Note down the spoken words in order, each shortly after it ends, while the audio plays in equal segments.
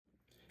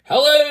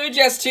Hello,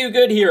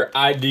 justtwogood here.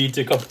 I need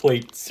to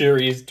complete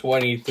Series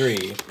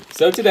 23.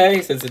 So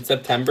today, since it's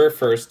September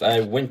 1st,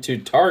 I went to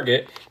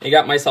Target and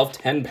got myself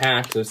 10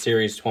 packs of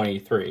Series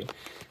 23.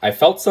 I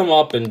felt some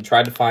up and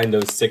tried to find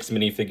those 6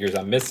 minifigures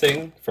I'm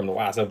missing. From the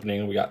last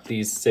opening, we got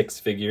these 6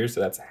 figures,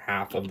 so that's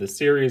half of the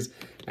series.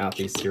 Now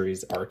these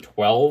series are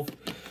 12.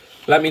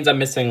 So that means I'm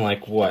missing,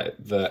 like, what?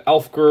 The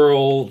elf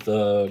girl,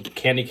 the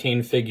candy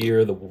cane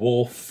figure, the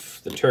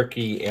wolf, the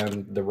turkey,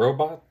 and the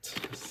robot.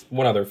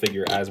 One other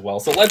figure as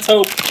well. So let's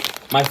hope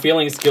my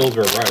feeling skills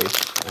were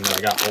right and that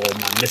I got all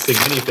my missing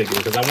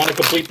minifigures, because I want to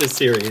complete this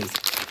series.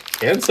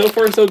 And so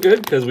far, so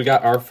good, because we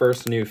got our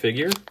first new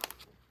figure.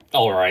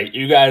 Alright,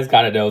 you guys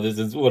gotta know this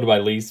is one of my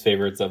least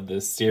favorites of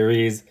this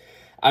series.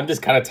 I'm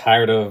just kind of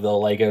tired of the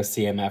LEGO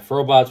CMF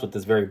robots with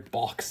this very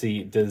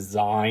boxy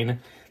design.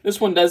 This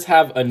one does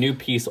have a new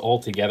piece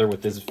altogether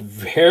with this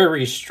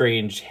very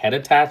strange head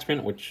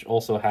attachment, which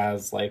also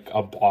has like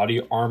a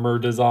body armor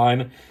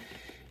design.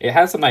 It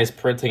has some nice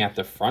printing at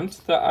the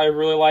front that I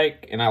really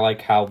like, and I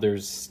like how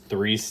there's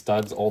 3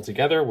 studs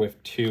altogether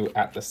with 2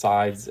 at the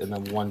sides and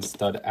then 1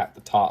 stud at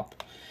the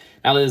top.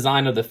 Now the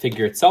design of the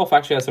figure itself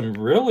actually has some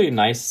really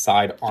nice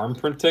side arm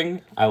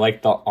printing. I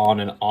like the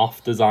on and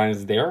off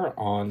designs there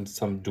on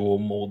some dual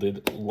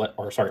molded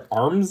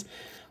arms.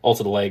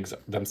 Also, the legs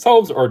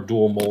themselves are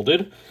dual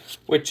molded,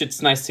 which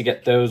it's nice to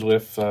get those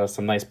with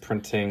some nice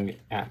printing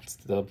at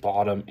the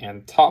bottom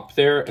and top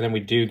there. And then we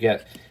do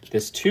get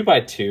this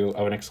 2x2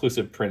 of an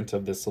exclusive print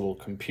of this little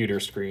computer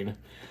screen.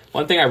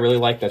 One thing I really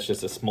like that's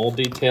just a small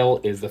detail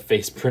is the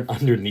face print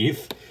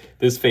underneath.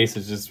 This face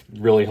is just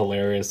really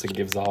hilarious and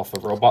gives off a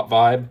robot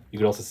vibe. You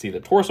can also see the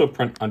torso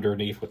print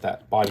underneath with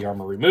that body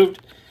armor removed.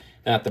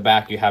 And at the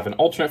back, you have an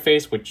alternate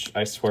face, which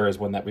I swear is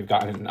one that we've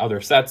gotten in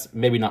other sets.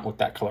 Maybe not with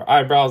that color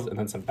eyebrows, and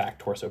then some back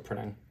torso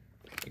printing.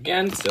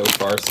 Again, so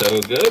far so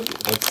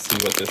good. Let's see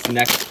what this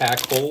next pack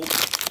holds.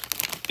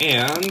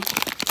 And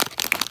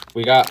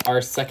we got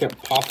our second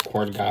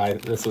popcorn guy.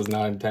 This was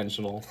not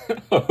intentional.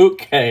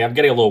 Okay, I'm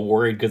getting a little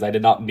worried because I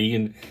did not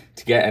mean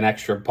to get an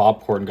extra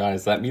popcorn guy.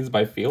 So that means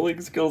my feeling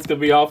skills could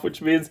be off,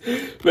 which means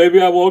maybe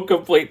I won't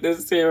complete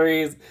this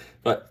series.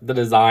 But the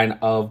design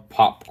of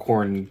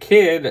Popcorn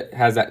Kid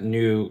has that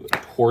new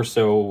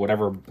torso,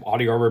 whatever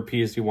body armor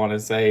piece you want to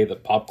say, the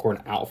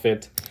popcorn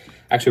outfit.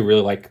 I actually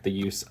really like the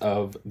use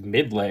of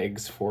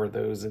mid-legs for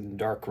those in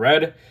dark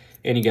red.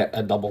 And you get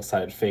a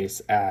double-sided face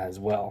as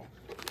well.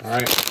 All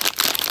right.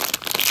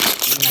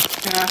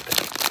 Next pack.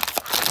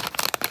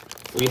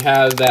 We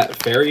have that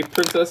fairy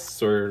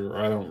princess, or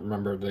I don't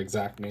remember the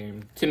exact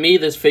name. To me,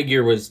 this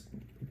figure was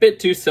bit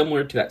too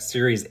similar to that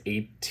Series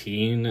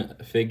 18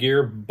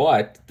 figure,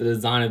 but the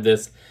design of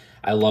this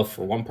I love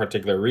for one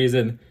particular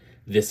reason: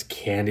 this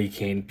candy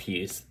cane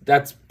piece.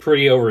 That's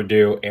pretty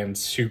overdue and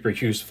super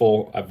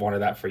useful. I've wanted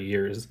that for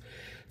years.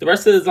 The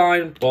rest of the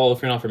design, well,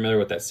 if you're not familiar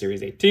with that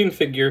Series 18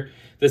 figure,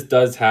 this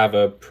does have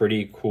a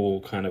pretty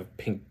cool kind of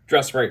pink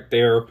dress right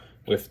there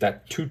with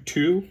that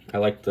tutu. I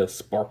like the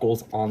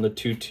sparkles on the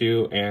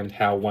tutu and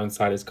how one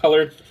side is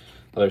colored,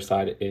 the other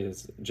side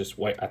is just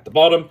white at the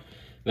bottom.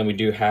 Then we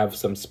do have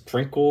some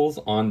sprinkles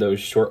on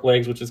those short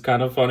legs, which is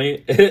kind of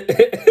funny.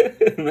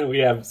 And then we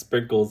have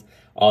sprinkles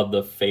on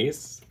the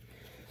face.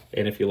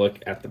 And if you look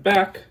at the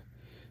back,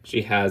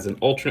 she has an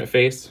alternate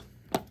face.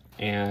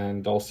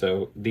 And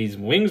also these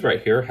wings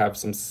right here have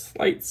some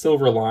slight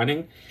silver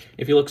lining.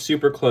 If you look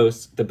super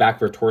close, the back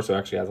of her torso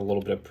actually has a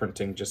little bit of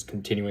printing, just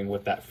continuing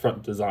with that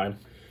front design.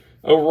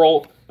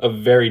 Overall, a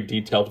very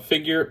detailed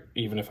figure,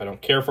 even if I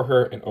don't care for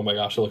her. And oh my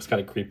gosh, it looks kind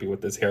of creepy with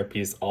this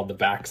hairpiece on the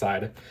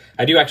backside.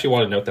 I do actually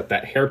want to note that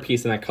that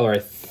hairpiece in that color, I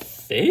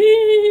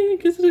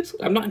think,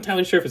 I'm not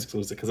entirely sure if it's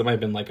exclusive, because it might have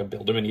been like a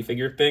Build a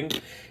minifigure thing.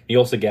 You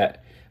also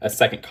get a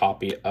second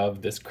copy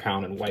of this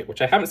crown in white,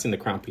 which I haven't seen the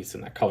crown piece in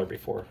that color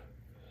before.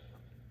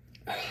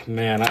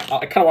 Man, I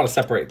kind of want to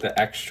separate the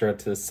extra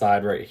to the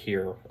side right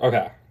here.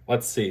 Okay,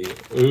 let's see.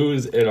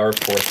 Who's in our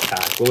 4th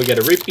pack? Will we get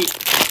a repeat?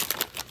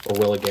 Or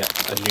will it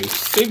get a new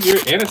figure?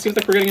 And it seems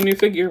like we're getting a new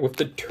figure with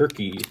the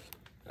turkey.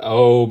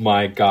 Oh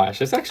my gosh,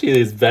 this actually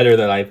is better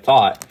than I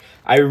thought.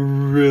 I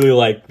really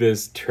like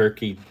this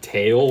turkey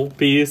tail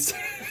piece.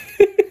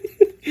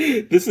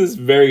 This is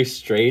very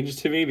strange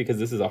to me because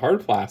this is a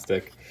hard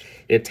plastic.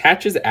 It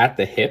attaches at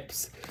the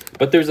hips,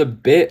 but there's a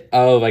bit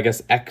of, I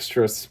guess,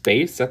 extra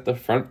space at the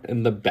front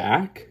and the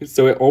back.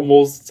 So it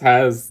almost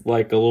has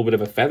like a little bit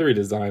of a feathery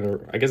design,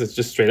 or I guess it's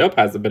just straight up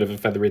has a bit of a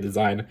feathery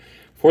design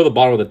for the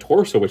bottom of the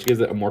torso, which gives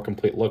it a more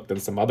complete look than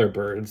some other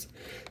birds.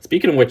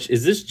 Speaking of which,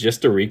 is this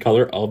just a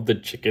recolor of the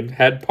chicken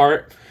head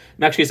part?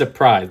 I'm actually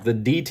surprised. The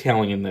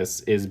detailing in this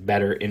is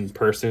better in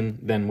person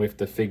than with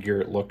the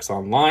figure looks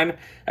online.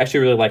 I actually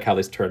really like how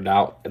this turned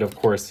out. And of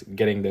course,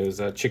 getting those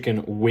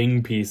chicken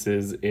wing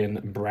pieces in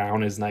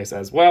brown is nice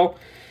as well.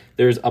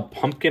 There's a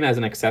pumpkin as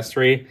an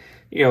accessory.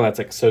 You know, that's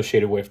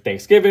associated with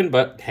Thanksgiving,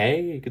 but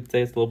hey, you could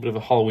say it's a little bit of a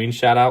Halloween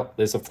shout out.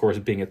 This, of course,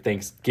 being a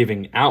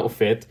Thanksgiving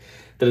outfit,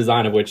 the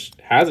design of which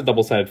has a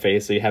double-sided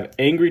face. So you have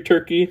angry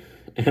turkey,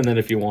 and then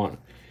if you want,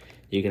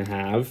 you can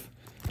have,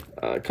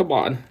 come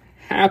on,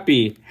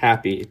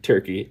 happy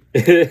turkey.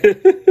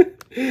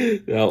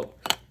 Now,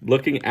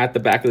 looking at the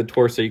back of the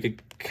torso, you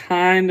could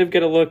kind of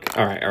get a look.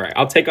 All right.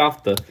 I'll take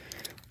off the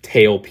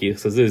tail piece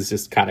because this is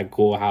just kind of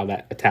cool how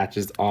that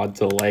attaches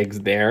onto the legs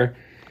there.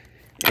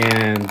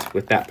 And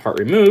with that part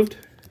removed,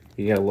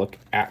 you gotta look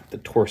at the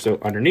torso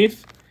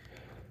underneath.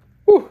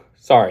 Whew,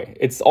 sorry.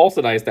 It's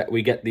also nice that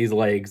we get these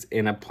legs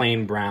in a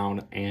plain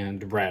brown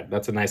and red.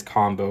 That's a nice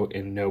combo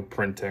and no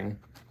printing.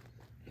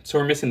 So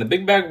we're missing the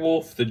Big Bad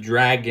Wolf, the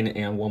dragon,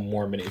 and one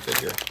more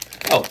minifigure.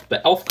 Oh,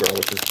 the elf girl,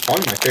 which is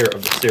probably my favorite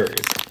of the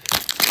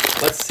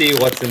series. Let's see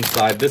what's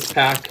inside this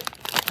pack.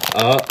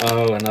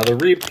 Uh-oh, another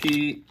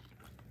repeat.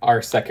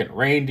 Our second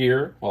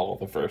reindeer, well,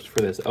 the first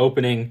for this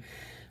opening,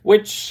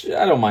 which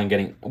I don't mind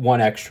getting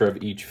one extra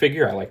of each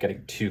figure. I like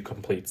getting 2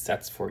 complete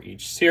sets for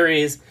each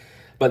series.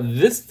 But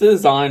this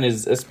design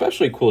is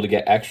especially cool to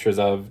get extras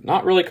of,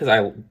 not really because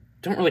I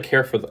don't really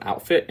care for the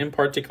outfit in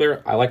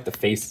particular. I like the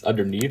face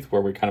underneath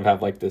where we kind of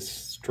have like this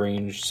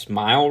strange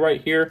smile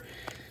right here.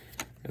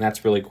 And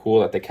that's really cool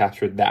that they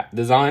captured that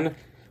design.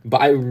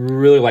 But I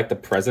really like the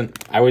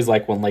present. I always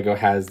like when LEGO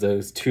has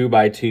those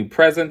 2x2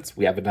 presents.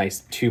 We have a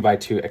nice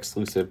 2x2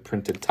 exclusive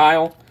printed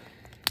tile.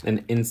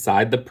 And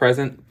inside the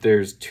present,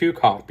 there's 2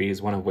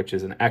 copies, one of which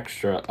is an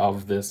extra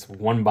of this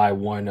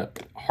 1x1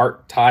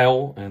 heart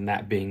tile, and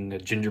that being a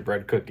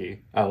gingerbread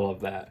cookie. I love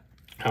that.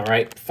 All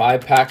right,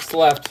 5 packs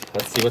left.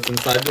 Let's see what's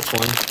inside this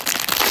one.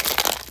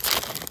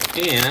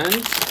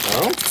 And,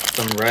 oh,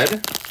 some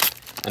red.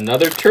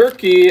 Another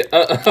turkey.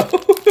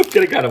 Uh-oh, I'm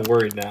getting kind of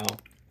worried now.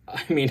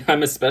 I mean,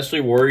 I'm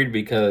especially worried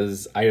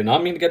because I did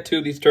not mean to get 2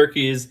 of these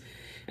turkeys,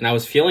 and I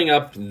was feeling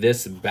up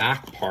this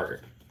back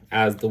part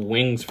as the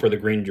wings for the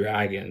green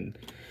dragon.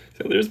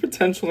 So there's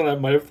potential that I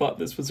might have thought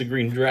this was a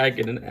green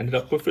dragon and ended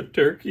up with a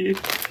turkey.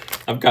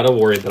 I'm kind of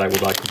worried that I will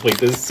not complete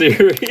this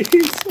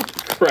series.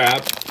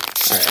 Crap.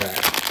 All right.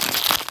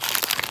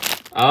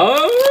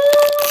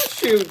 Oh,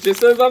 shoot.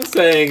 Just as I'm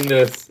saying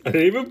this, I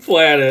didn't even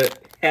plan it.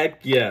 Heck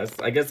yes.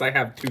 I guess I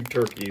have 2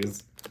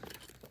 turkeys.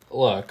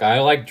 Look, I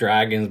like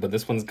dragons, but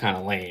this one's kind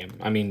of lame.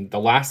 I mean, the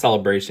last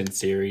Celebration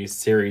series,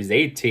 Series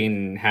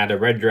 18, had a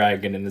red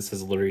dragon, and this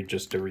is literally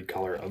just a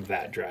recolor of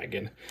that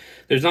dragon.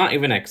 There's not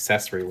even an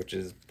accessory, which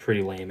is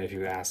pretty lame if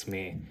you ask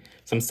me.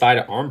 Some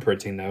side arm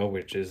printing, though,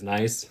 which is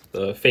nice.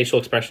 The facial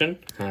expression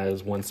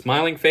has one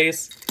smiling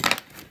face,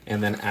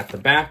 and then at the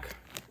back,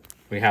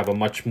 we have a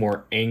much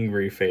more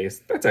angry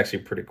face. That's actually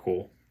pretty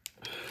cool.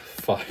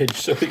 Fudge.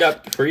 So we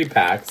got 3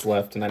 packs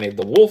left, and I need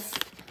the wolf,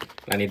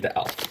 and I need the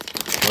elf.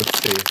 Let's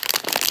see.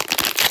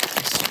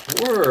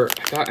 I swore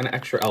I got an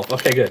extra elf.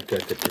 Okay, good.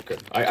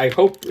 I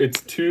hope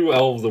it's 2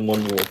 elves and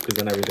 1 wolf, because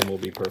then everything will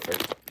be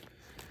perfect.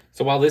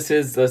 So while this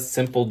is a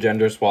simple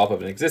gender swap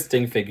of an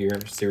existing figure,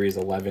 Series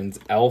 11's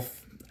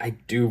elf, I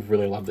do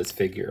really love this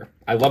figure.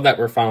 I love that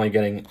we're finally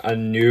getting a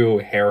new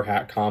hair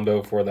hat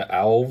combo for the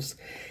elves.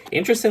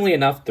 Interestingly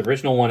enough, the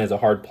original one is a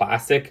hard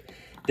plastic.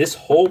 This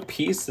whole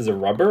piece is a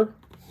rubber.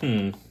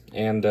 And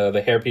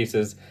the hair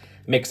pieces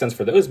make sense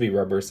for those to be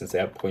rubber since they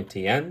have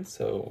pointy ends.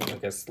 So I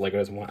guess LEGO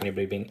doesn't want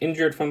anybody being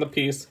injured from the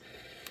piece.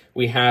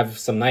 We have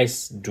some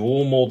nice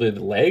dual molded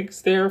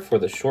legs there for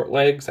the short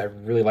legs. I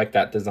really like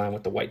that design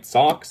with the white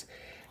socks.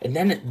 And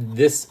then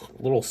this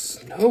little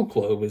snow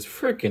globe is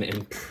freaking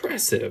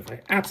impressive.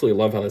 I absolutely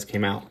love how this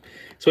came out.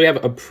 So we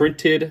have a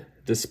printed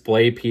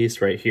display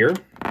piece right here.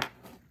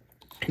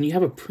 And you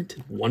have a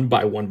printed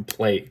 1x1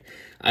 plate.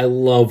 I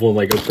love when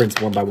LEGO prints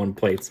 1x1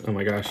 plates. Oh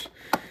my gosh.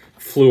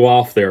 Flew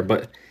off there.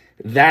 But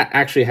that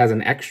actually has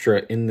an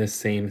extra in this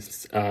same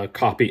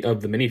copy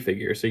of the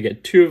minifigure. So you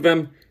get 2 of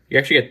them. You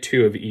actually get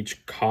 2 of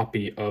each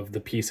copy of the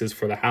pieces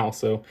for the house.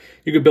 So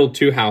you could build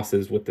 2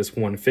 houses with this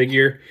one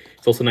figure.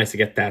 It's also nice to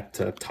get that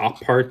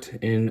top part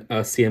in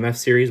a CMF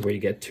series where you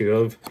get 2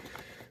 of.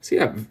 So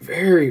yeah,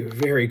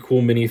 very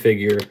cool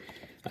minifigure.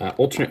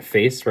 Alternate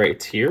face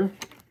right here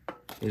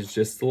is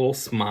just a little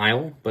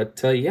smile.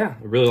 But yeah,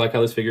 I really like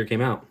how this figure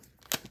came out.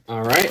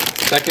 All right,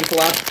 second to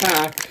last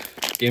pack.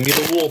 Give me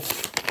the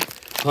wolf.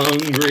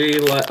 Hungry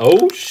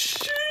oh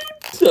shoot!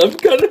 I'm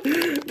gonna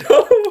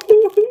no.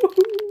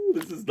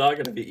 This is not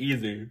gonna be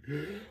easy.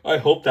 I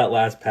hope that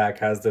last pack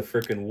has the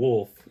freaking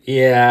wolf.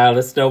 Yeah,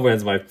 the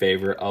snowman's my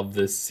favorite of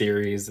this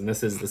series, and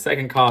this is the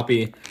second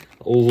copy.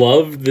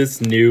 Love this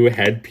new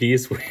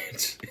headpiece,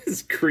 which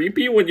is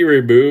creepy when you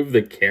remove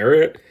the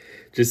carrot.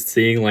 Just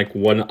seeing like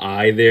one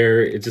eye there,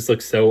 it just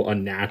looks so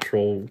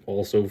unnatural.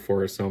 Also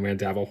for a snowman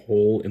to have a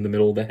hole in the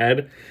middle of the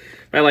head.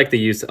 But I like the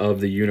use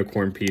of the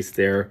unicorn piece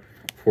there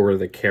for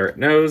the carrot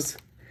nose.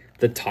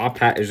 The top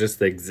hat is just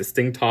the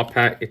existing top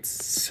hat. It's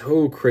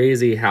so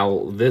crazy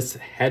how this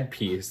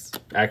headpiece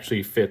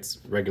actually fits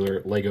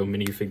regular LEGO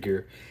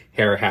minifigure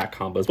hair hat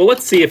combos. But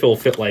let's see if it will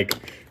fit like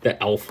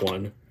the elf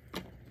one.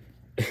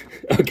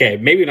 Okay,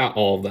 maybe not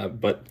all of them,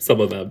 but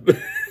some of them.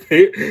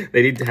 They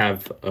need to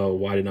have a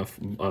wide enough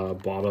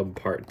bottom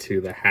part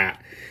to the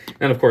hat.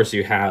 And of course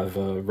you have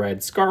a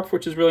red scarf,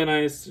 which is really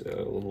nice.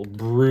 A little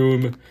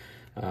broom,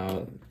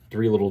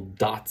 3 little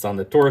dots on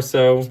the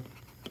torso.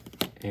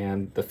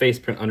 And the face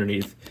print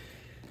underneath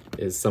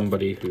is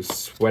somebody who's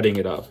sweating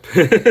it up,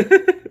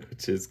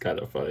 which is kind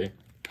of funny.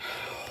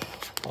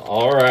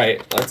 All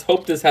right, let's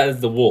hope this has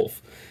the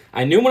wolf.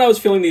 I knew when I was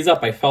filling these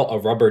up, I felt a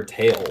rubber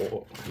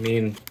tail. I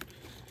mean,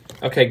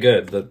 okay,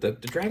 good. The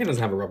dragon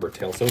doesn't have a rubber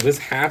tail, so this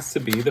has to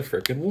be the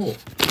frickin'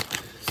 wolf.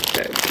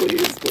 Okay,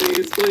 please,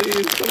 please,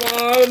 please, come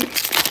on.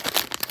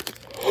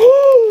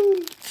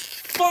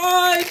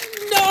 Fine!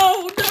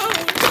 No, no,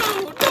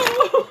 no,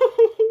 no!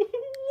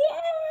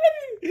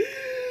 Why?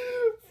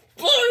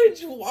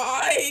 Fudge,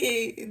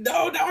 why?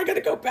 No, now I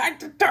gotta go back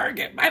to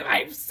Target. My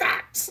life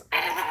sucks.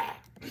 Ah.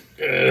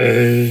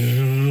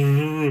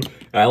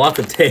 I lost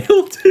the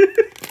tail, dude.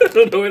 I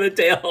don't know where the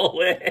tail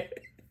went.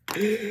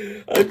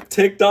 I'm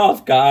ticked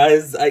off,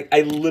 guys.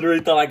 I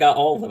literally thought I got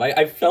all of them.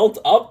 I felt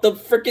up the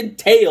freaking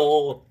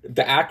tail,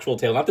 the actual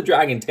tail, not the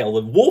dragon tail,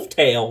 the wolf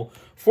tail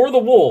for the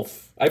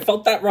wolf. I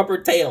felt that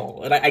rubber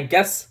tail, and I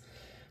guess,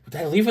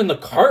 did I leave in the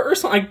cart or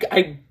something?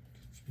 I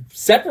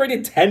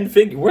separated 10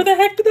 figures. Where the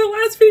heck did that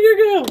last figure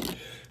go?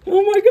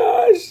 Oh my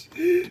gosh.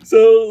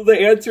 So the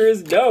answer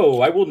is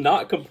no. I will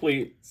not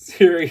complete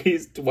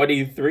Series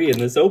 23 in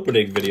this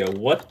opening video.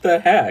 What the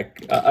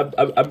heck?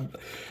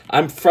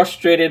 I'm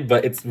frustrated,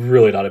 but it's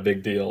really not a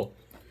big deal.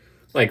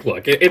 Like,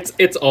 look,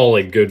 it's all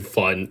in good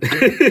fun.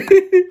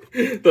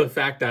 The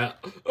fact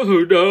that, oh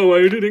no,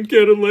 I didn't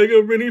get a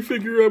LEGO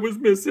minifigure I was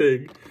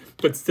missing.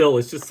 But still,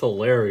 it's just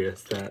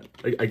hilarious that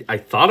I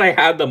thought I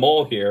had them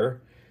all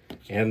here.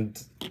 And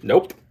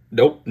nope,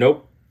 nope,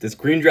 nope. This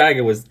green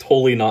dragon was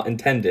totally not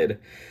intended.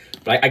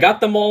 But I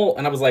got them all,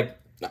 and I was like,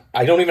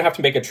 I don't even have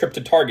to make a trip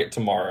to Target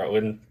tomorrow.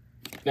 And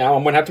now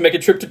I'm going to have to make a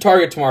trip to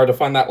Target tomorrow to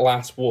find that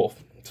last wolf.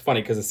 It's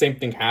funny, because the same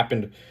thing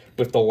happened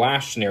with the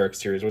last generic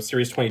series, with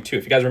Series 22.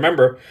 If you guys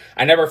remember,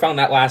 I never found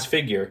that last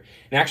figure.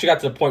 And I actually got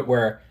to the point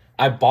where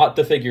I bought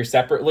the figure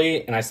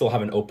separately, and I still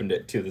haven't opened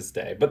it to this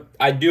day. But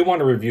I do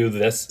want to review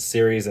this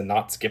series and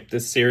not skip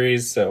this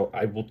series, so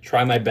I will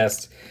try my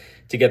best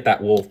to get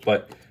that wolf.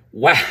 But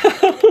wow,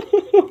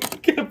 I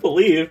can't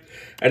believe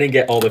I didn't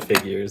get all the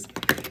figures.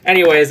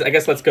 Anyways, I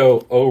guess let's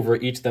go over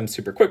each of them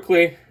super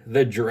quickly.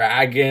 The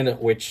dragon,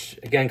 which,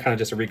 again, kind of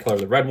just a recolor of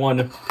the red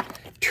one.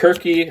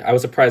 Turkey, I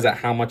was surprised at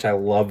how much I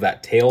love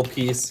that tail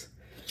piece.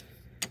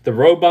 The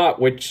robot,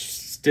 which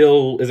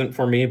still isn't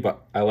for me,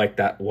 but I like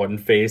that one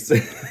face.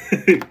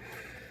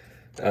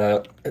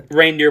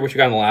 Reindeer, which we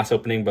got in the last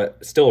opening,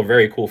 but still a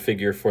very cool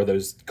figure for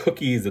those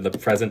cookies and the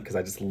present, because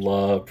I just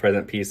love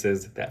present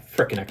pieces. That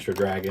frickin' extra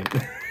dragon.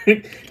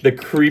 The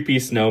creepy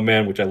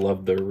snowman, which I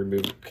love the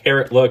removed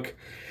carrot look.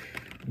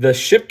 The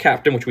ship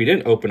captain, which we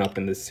didn't open up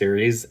in this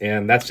series,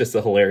 and that's just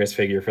a hilarious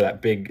figure for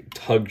that big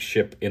tug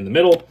ship in the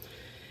middle.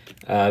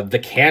 The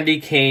candy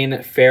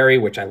cane fairy,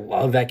 which I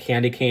love that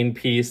candy cane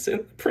piece.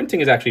 And printing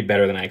is actually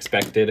better than I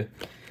expected.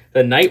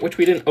 The knight, which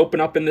we didn't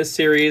open up in this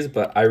series,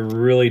 but I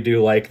really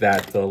do like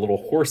that the little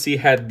horsey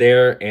head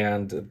there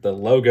and the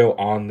logo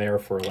on there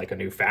for like a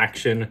new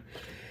faction.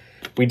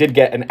 We did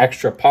get an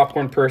extra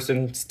popcorn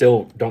person.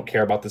 Still don't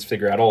care about this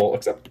figure at all,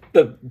 except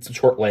the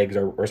short legs,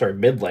 or sorry,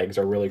 mid legs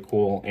are really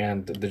cool,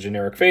 and the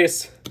generic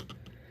face.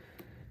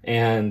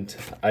 And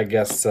I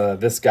guess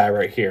this guy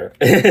right here.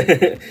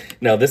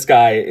 No, this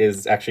guy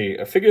is actually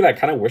a figure that I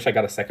kind of wish I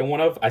got a second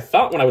one of. I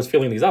thought when I was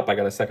filling these up, I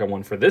got a second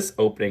one for this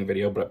opening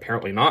video, but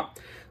apparently not.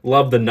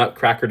 Love the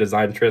Nutcracker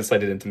design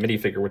translated into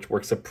minifigure, which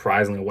works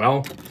surprisingly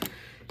well.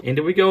 And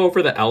did we go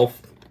over the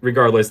elf?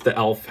 Regardless, the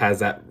elf has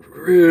that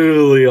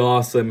really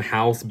awesome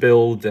house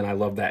build, and I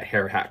love that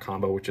hair hat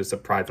combo, which is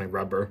surprisingly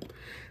rubber.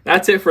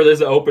 That's it for this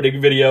opening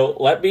video.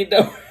 Let me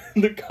know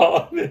in the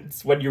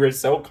comments when you were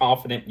so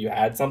confident you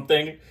had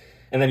something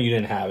and then you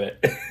didn't have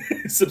it.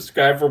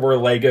 Subscribe for more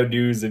LEGO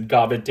news and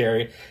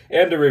commentary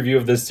and a review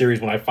of this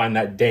series when I find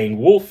that dang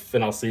wolf,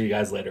 and I'll see you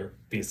guys later.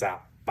 Peace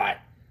out. Bye.